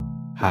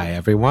Hi,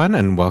 everyone,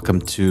 and welcome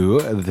to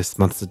this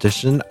month's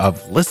edition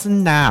of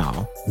Listen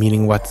Now,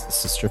 Meaning What's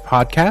Sister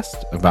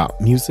podcast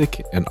about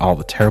music and all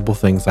the terrible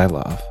things I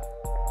love.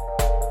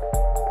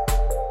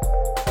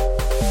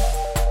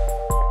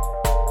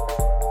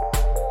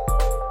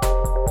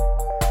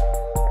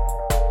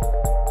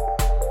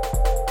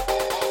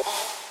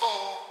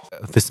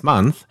 This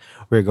month,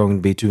 we're going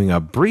to be doing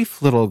a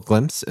brief little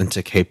glimpse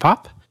into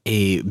K-pop,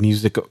 a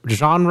music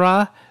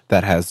genre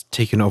that has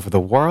taken over the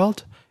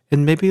world,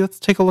 and maybe let's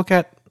take a look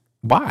at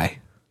why.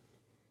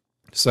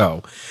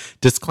 So,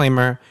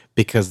 disclaimer,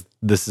 because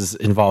this is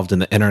involved in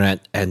the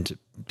internet and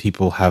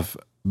people have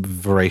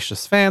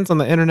voracious fans on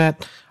the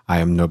internet, I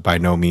am by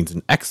no means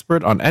an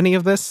expert on any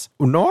of this,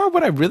 nor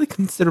would I really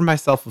consider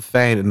myself a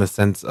fan in the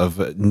sense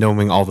of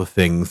knowing all the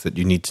things that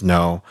you need to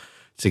know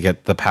to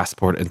get the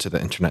passport into the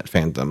internet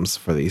fandoms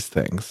for these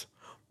things.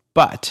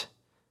 But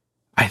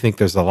I think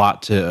there's a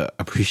lot to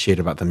appreciate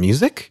about the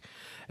music,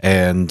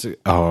 and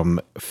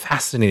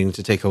fascinating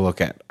to take a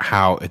look at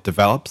how it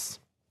develops.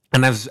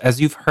 And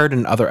as you've heard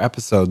in other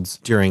episodes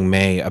during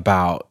May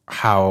about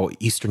how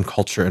Eastern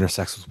culture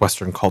intersects with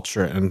Western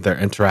culture and their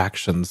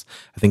interactions,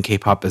 I think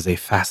K-pop is a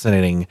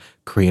fascinating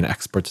Korean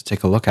expert to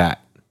take a look at,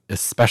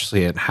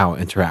 especially at how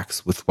it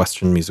interacts with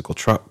Western musical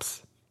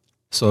tropes.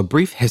 So a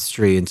brief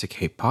history into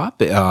K-pop.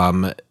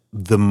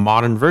 The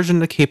modern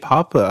version of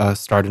K-pop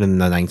started in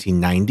the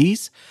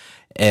 1990s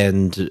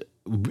and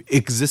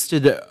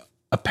existed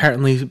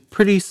apparently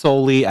pretty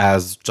solely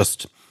as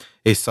just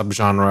a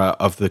subgenre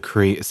of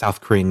the South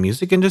Korean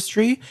music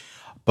industry,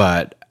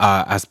 but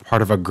as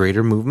part of a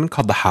greater movement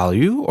called the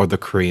Hallyu, or the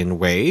Korean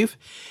Wave,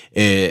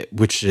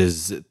 which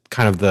is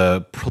kind of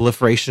the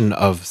proliferation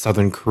of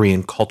Southern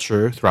Korean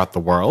culture throughout the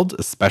world,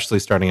 especially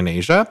starting in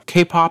Asia.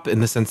 K-pop, in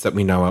the sense that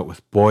we know it,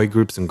 with boy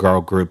groups and girl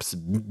groups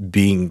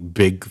being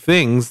big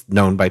things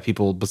known by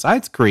people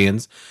besides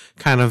Koreans,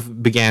 kind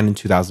of began in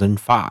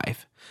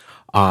 2005.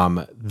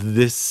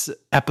 This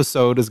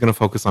episode is going to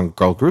focus on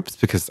girl groups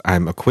because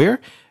I'm a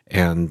queer,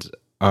 and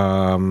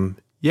I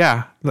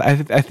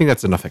think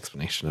that's enough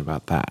explanation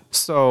about that.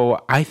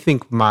 So I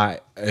think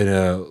in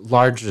a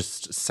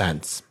largest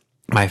sense,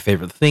 my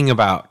favorite thing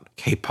about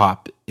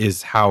K-pop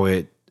is how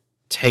it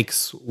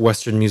takes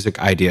Western music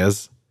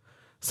ideas,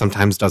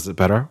 sometimes does it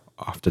better,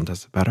 often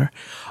does it better,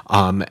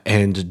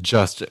 and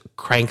just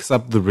cranks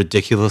up the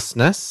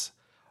ridiculousness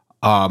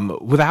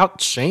without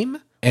shame.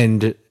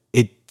 And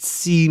it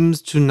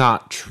seems to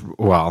not,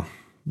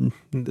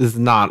 this is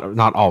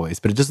not always,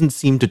 but it doesn't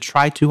seem to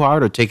try too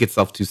hard or take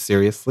itself too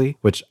seriously,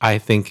 which I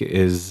think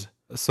is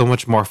so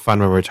much more fun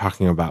when we're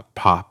talking about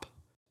pop.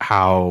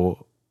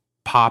 How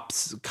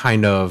pop's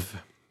kind of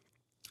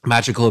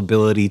magical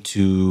ability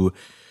to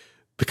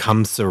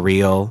become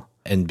surreal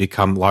and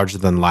become larger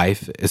than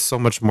life is so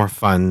much more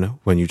fun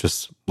when you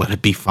just let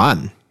it be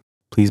fun.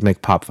 Please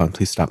make pop fun.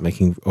 Please stop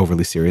making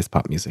overly serious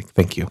pop music.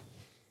 Thank you.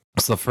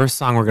 So the first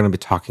song we're going to be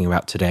talking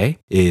about today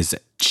is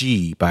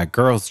G by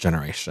Girls'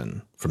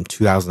 Generation from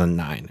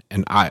 2009.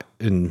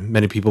 And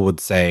many people would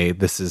say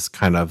this is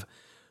kind of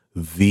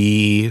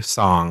the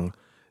song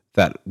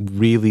that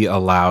really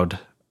allowed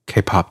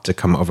K-pop to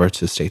come over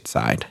to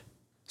stateside.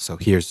 So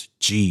here's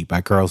G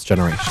by Girls'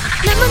 Generation.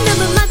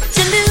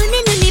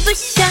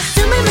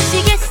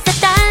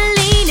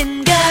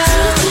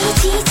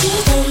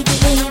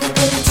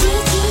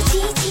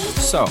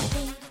 So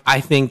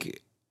I think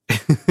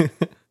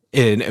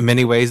in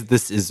many ways,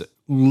 this is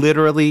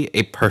literally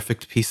a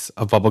perfect piece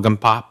of bubblegum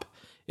pop.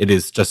 It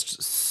is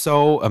just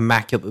so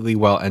immaculately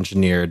well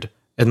engineered,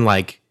 and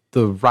like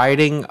the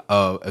writing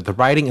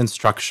and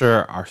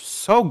structure are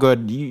so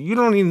good. You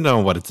don't even know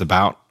what it's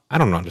about. I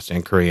don't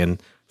understand Korean.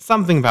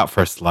 Something about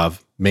first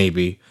love,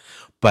 maybe,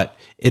 but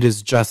it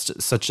is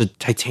just such a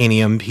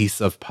titanium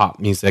piece of pop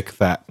music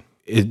that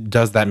it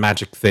does that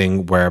magic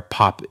thing where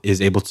pop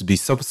is able to be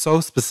so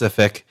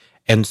specific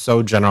and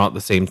so general at the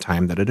same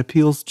time that it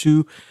appeals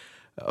to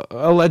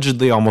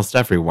allegedly almost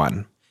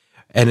everyone.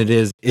 And it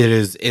is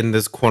in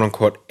this quote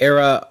unquote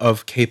era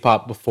of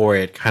K-pop before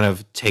it kind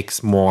of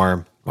takes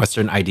more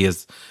Western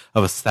ideas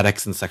of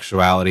aesthetics and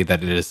sexuality,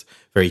 that it is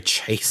very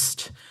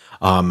chaste,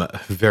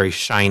 very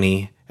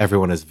shiny.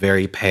 Everyone is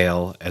very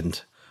pale,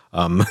 and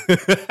and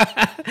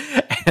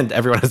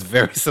everyone has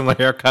very similar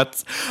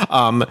haircuts.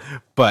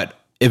 But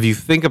if you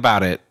think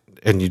about it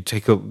and you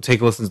take a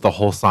listen to the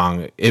whole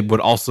song, it would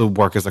also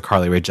work as a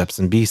Carly Rae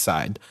Jepsen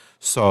B-side.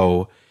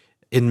 So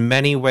in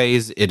many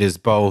ways, it is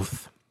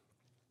both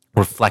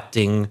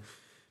reflecting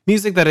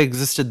music that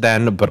existed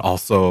then, but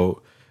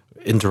also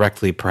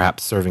indirectly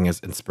perhaps serving as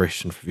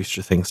inspiration for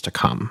future things to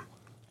come.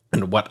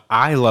 And what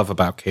I love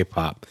about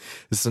K-pop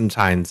is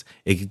sometimes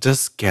it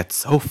just gets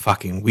so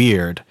fucking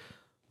weird,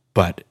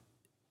 but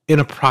in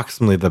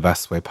approximately the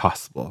best way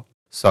possible.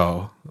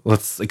 So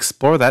let's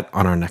explore that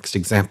on our next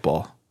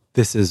example.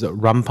 This is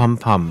Rum Pum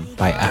Pum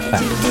by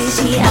FX.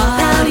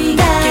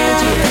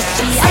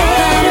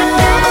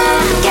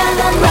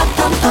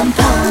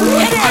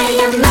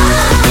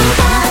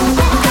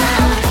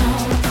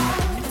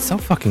 It's so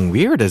fucking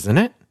weird, isn't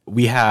it?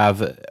 We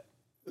have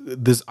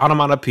this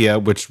onomatopoeia,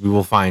 which we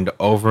will find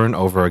over and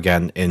over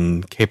again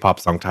in K-pop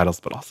song titles,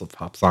 but also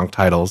pop song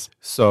titles.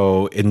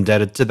 So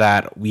indebted to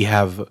that, we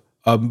have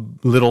a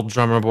little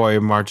drummer boy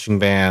marching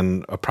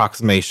band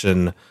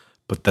approximation,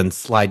 but then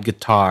slide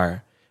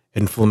guitar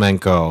and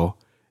flamenco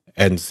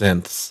and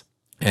synths.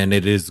 And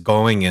it is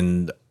going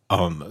in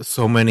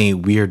so many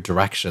weird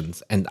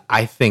directions. And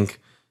I think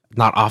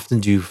not often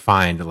do you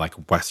find like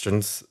Western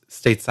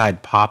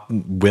stateside pop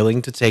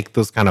willing to take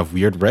those kind of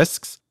weird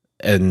risks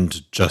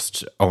and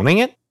just owning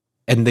it.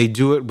 And they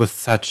do it with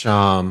such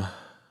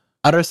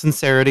utter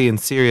sincerity and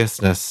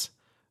seriousness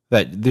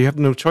that you have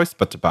no choice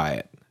but to buy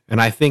it. And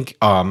I think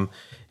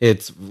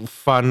it's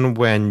fun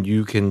when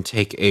you can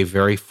take a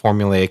very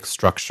formulaic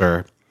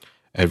structure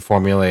and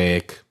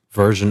formulaic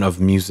version of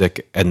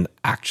music and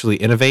actually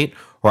innovate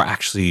or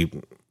actually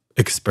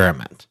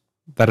experiment.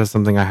 That is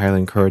something I highly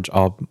encourage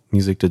all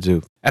music to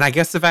do. And I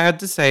guess if I had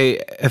to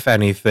say, if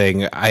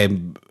anything,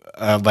 I'm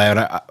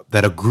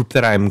that a group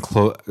that I'm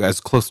as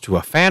close to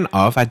a fan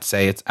of, I'd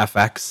say it's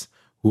FX,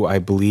 who I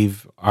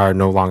believe are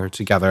no longer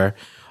together,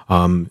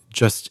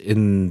 just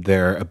in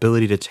their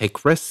ability to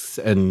take risks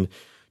and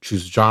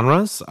choose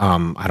genres. I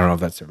don't know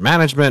if that's their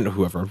management,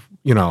 whoever,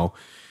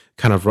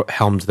 kind of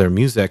helmed their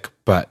music.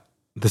 But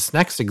this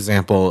next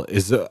example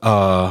is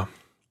a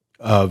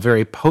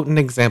very potent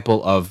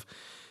example of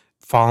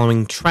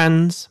following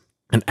trends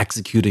and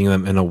executing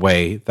them in a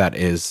way that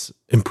is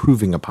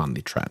improving upon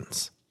the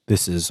trends.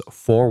 This is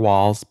Four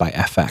Walls by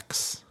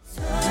FX.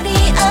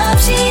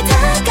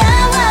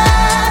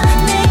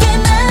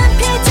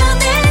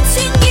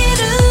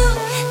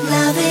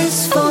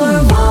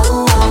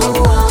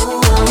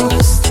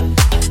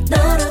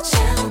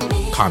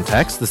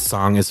 Context, the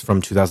song is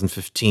from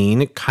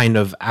 2015, kind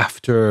of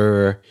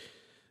after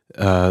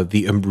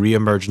the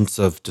reemergence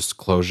of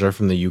Disclosure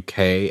from the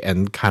UK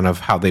and kind of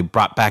how they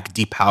brought back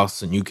Deep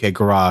House and UK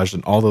Garage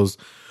and all those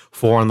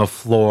four on the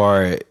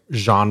floor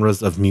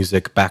genres of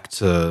music back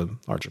to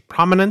larger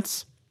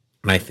prominence.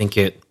 And I think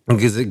it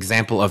is an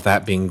example of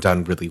that being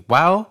done really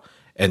well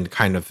and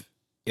kind of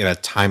in a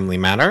timely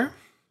manner.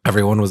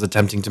 Everyone was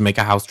attempting to make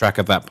a house track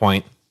at that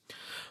point.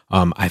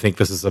 I think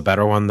this is a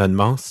better one than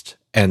most.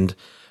 And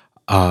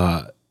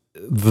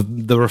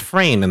the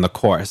refrain in the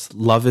chorus,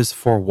 "Love is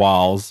four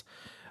walls,"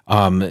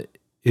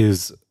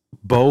 is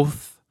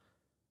both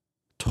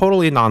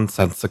totally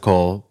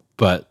nonsensical,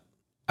 but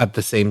at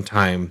the same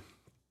time,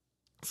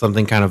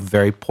 something kind of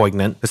very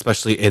poignant,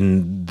 especially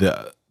in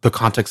the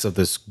context of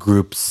this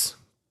group's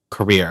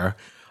career.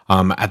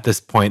 At this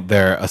point,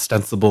 their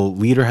ostensible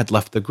leader had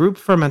left the group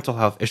for mental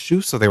health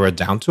issues, so they were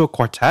down to a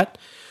quartet.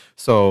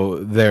 So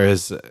there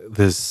is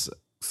this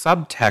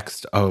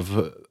subtext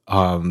of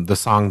the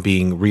song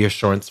being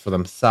reassurance for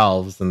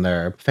themselves and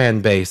their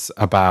fan base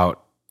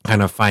about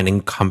kind of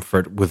finding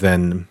comfort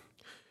within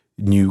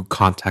new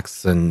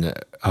contexts and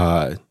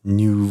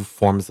new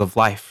forms of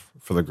life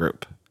for the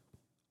group.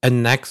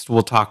 And next,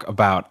 we'll talk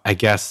about, I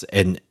guess,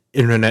 an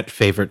internet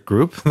favorite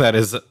group that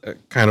is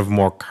kind of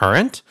more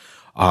current,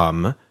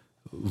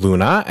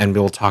 LOONA, and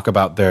we'll talk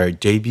about their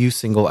debut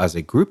single as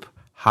a group,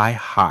 Hi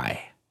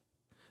Hi.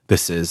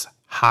 This is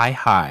Hi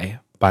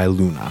Hi by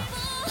LOONA.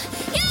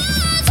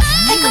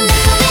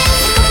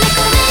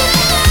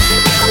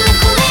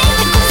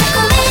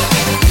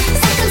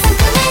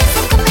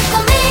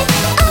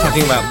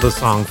 Talking about the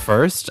song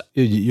first,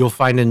 you'll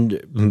find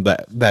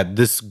that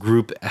this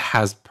group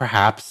has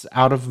perhaps,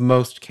 out of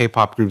most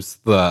K-pop groups,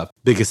 the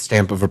biggest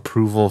stamp of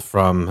approval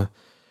from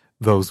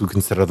those who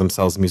consider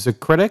themselves music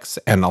critics.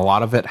 And a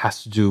lot of it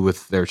has to do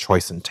with their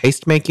choice in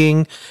taste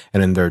making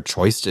and in their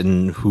choice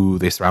in who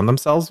they surround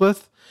themselves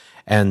with.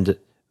 And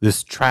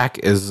this track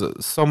is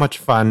so much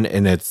fun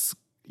in its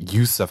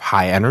use of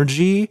high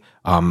energy,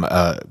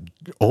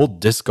 old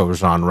disco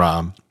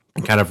genre,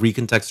 and kind of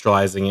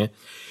recontextualizing it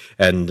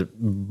and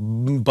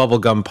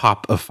bubblegum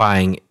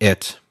pop-ifying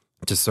it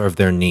to serve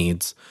their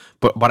needs.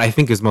 But what I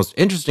think is most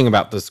interesting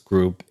about this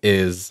group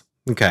is,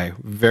 okay,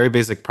 very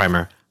basic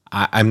primer.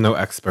 I'm no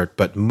expert,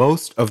 but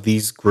most of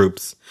these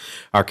groups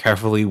are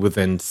carefully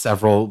within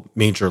several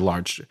major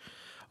large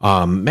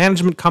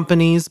management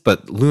companies,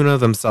 but LOONA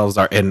themselves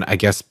are in, I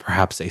guess,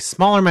 perhaps a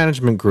smaller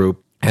management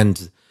group,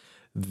 and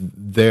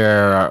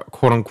their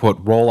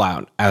quote-unquote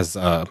rollout as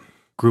a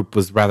group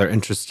was rather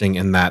interesting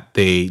in that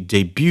they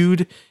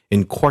debuted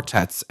in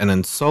quartets and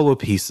in solo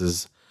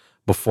pieces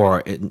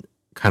before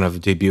kind of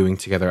debuting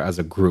together as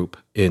a group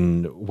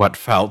in what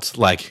felt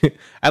like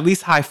at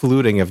least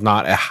highfalutin, if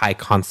not a high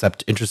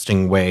concept,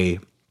 interesting way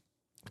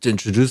to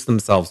introduce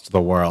themselves to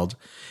the world.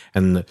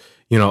 And,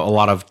 a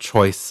lot of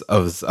choice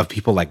of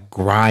people like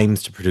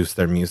Grimes to produce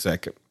their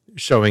music,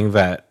 showing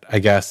that, I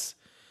guess,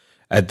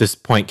 at this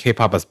point,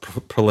 K-pop has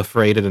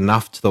proliferated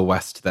enough to the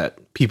West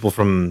that people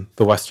from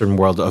the Western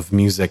world of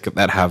music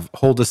that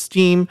hold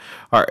esteem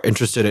are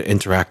interested in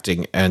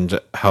interacting and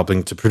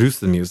helping to produce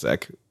the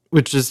music,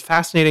 which is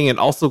fascinating and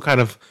also kind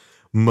of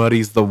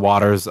muddies the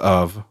waters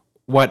of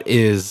what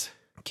is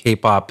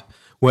K-pop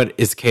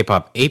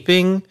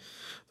aping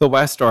the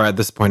West, or at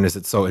this point, is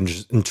it so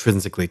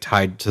intrinsically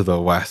tied to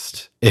the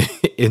West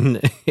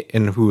in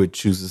in who it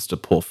chooses to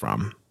pull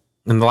from?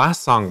 And the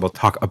last song we'll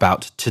talk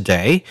about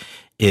today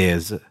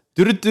is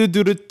 "Do Do Do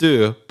Do Do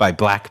Do" by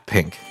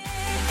Blackpink.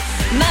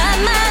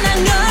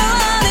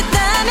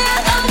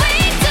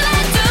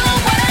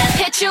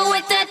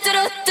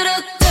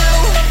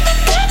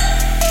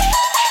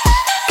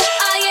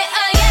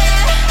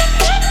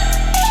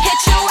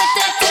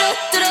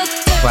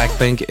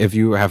 Blackpink, if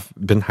you have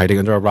been hiding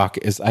under a rock,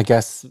 is, I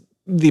guess,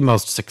 the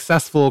most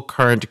successful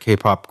current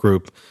K-pop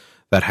group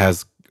that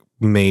has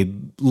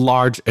made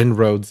large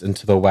inroads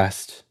into the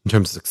West in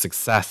terms of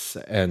success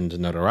and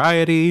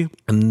notoriety.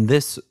 And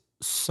this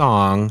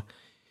song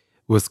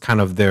was kind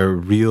of their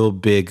real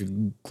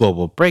big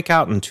global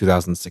breakout in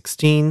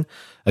 2016.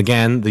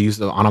 Again, the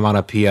use of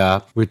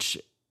onomatopoeia, which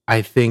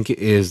I think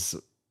is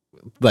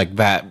like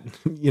that,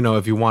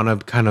 if you want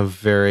to kind of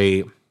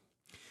very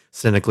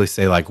cynically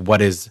say, like,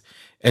 what is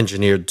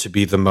engineered to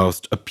be the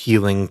most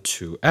appealing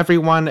to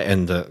everyone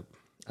and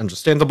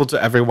understandable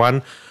to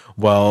everyone,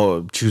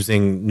 while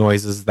choosing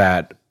noises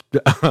that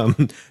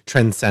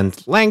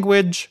transcend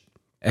language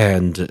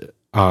and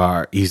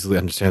are easily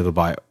understandable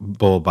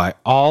by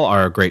all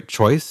are a great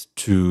choice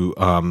to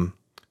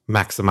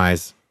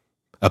maximize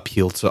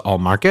appeal to all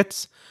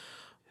markets.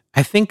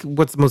 I think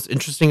what's most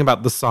interesting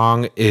about the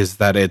song is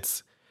that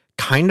it's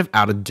kind of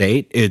out of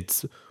date.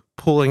 It's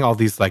pulling all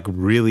these like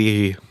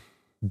really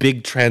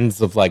big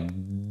trends of like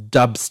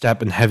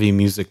dubstep and heavy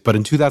music, but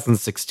in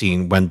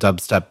 2016 when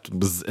dubstep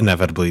was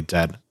inevitably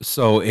dead.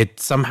 So it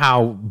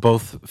somehow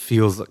both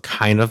feels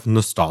kind of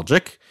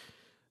nostalgic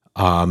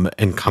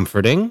and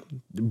comforting,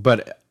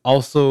 but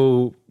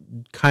also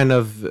kind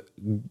of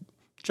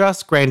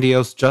just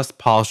grandiose, just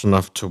polished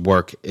enough to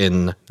work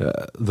in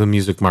the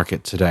music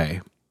market today.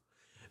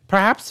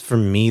 Perhaps for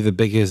me, the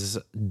biggest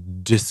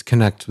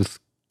disconnect with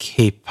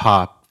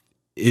K-pop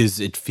is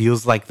it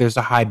feels like there's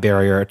a high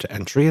barrier to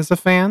entry as a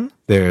fan.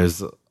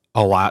 There's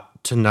a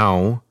lot to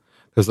know.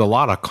 There's a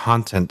lot of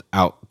content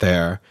out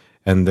there,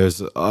 and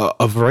there's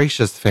a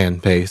voracious fan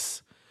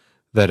base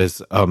that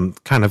is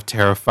kind of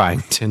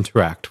terrifying to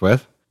interact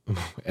with.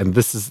 And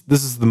this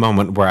is the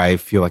moment where I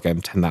feel like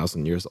I'm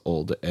 10,000 years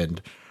old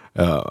and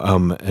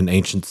an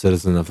ancient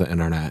citizen of the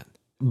internet.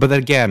 But then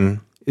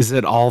again, is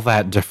it all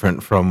that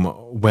different from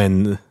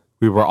when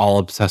we were all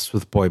obsessed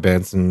with boy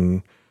bands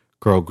and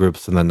girl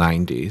groups in the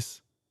 90s?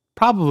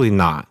 Probably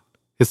not.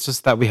 It's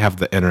just that we have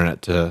the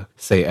internet to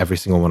say every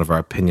single one of our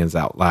opinions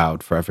out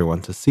loud for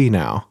everyone to see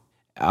now.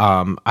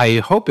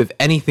 I hope, if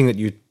anything, that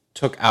you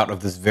took out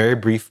of this very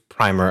brief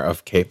primer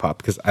of K-pop,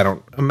 because I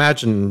don't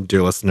imagine,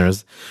 dear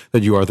listeners,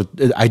 that you are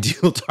the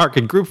ideal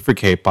target group for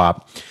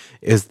K-pop,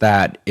 is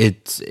that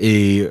it's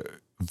a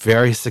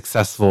very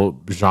successful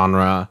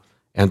genre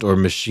and or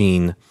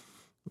machine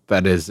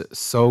that is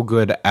so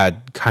good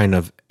at kind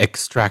of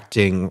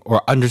extracting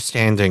or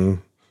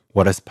understanding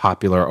what is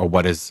popular or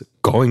what is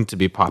going to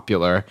be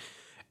popular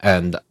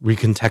and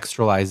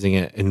recontextualizing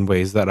it in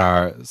ways that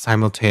are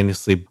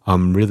simultaneously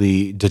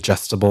really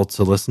digestible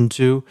to listen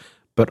to,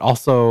 but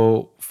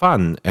also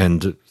fun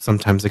and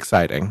sometimes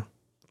exciting.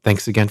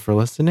 Thanks again for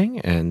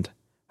listening, and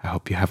I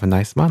hope you have a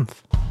nice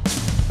month.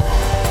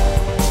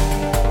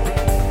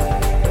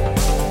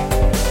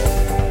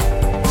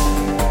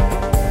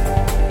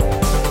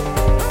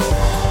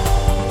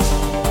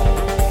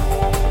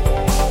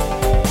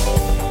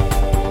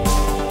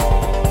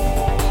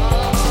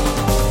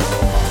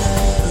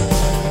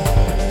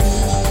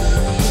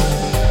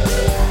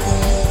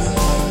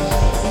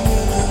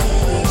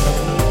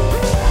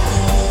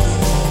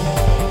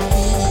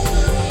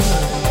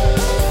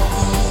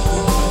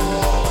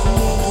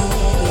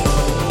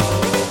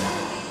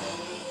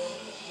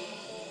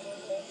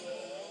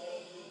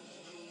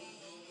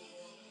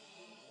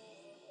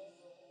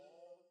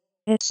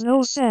 It's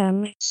no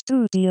Sam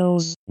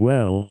Studios.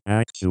 Well,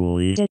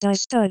 actually, Did I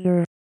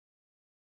stutter?